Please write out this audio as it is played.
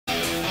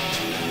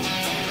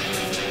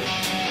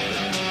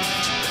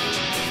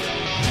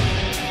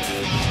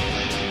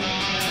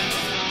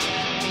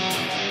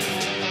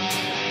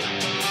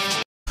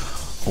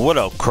What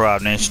up,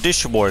 Crab Nation?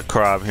 This your boy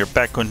Crab here,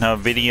 back with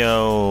another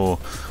video.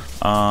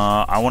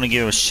 I want to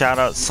give a shout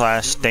out /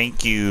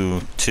 thank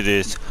you to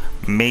this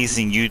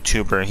amazing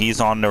YouTuber. He's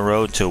on the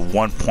road to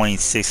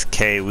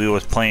 1.6k. We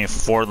was playing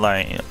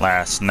Fortnite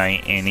last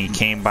night and he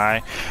came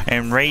by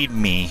and raided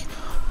me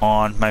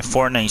on my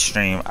Fortnite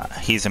stream.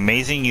 He's an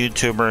amazing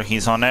YouTuber.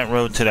 He's on that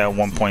road to that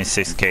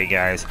 1.6k,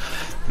 guys.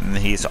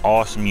 He's an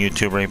awesome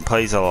YouTuber. He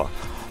plays a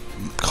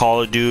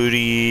Call of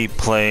Duty,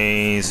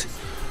 plays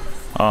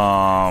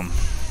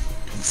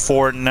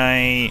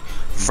Fortnite,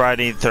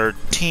 Friday the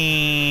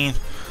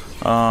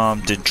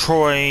 13th,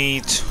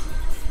 Detroit,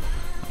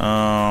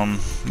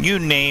 you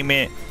name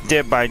it,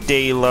 Dead by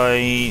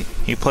Daylight.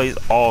 He plays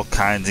all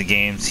kinds of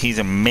games. He's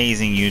an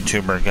amazing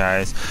YouTuber,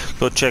 guys.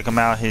 Go check him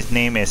out. His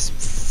name is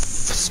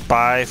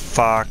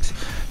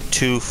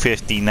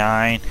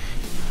SPYFOX259.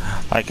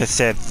 Like I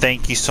said,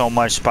 thank you so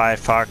much,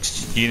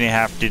 SPYFOX. You didn't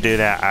have to do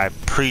that. I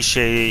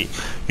appreciate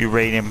you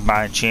rating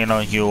my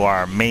channel. You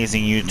are an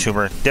amazing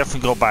YouTuber.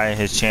 Definitely go by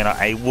his channel.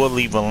 I will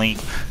leave a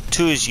link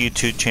to his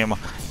YouTube channel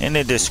in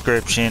the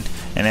description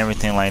and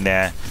everything like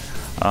that.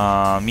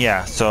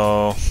 Yeah,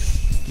 so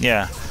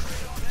yeah,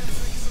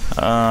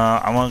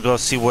 I'm gonna go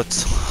see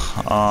what's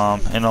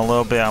in a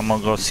little bit. I'm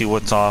gonna go see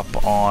what's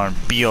up on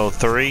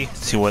BO3,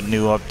 see what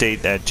new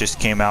update that just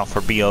came out for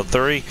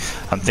BO3.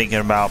 I'm thinking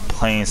about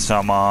playing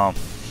some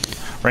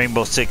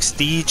Rainbow Six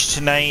Siege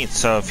tonight,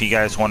 so if you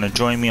guys want to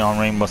join me on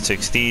Rainbow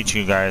Six Siege,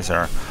 you guys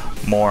are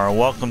more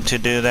welcome to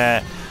do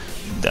that.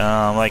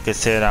 Like I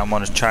said, I'm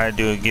gonna try to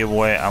do a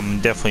giveaway.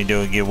 I'm definitely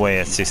doing a giveaway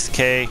at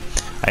 6k.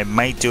 I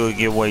might do a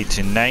giveaway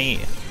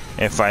tonight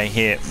if I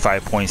hit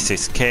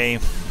 5.6k.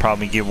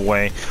 Probably give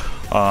away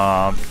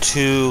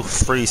 2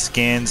 free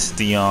skins,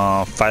 the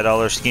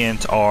 $5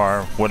 skins,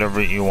 or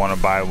whatever you want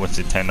to buy with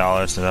the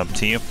 $10. It's up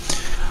to you.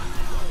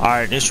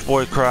 Alright, this your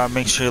boy Crab.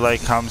 Make sure you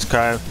like, comment,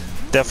 subscribe.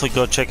 Definitely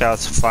go check out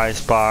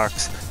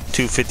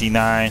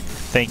SPYFOX259.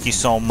 Thank you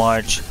so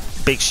much.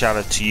 Big shout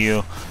out to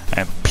you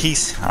and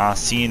peace. I'll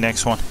see you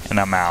next one, and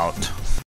I'm out.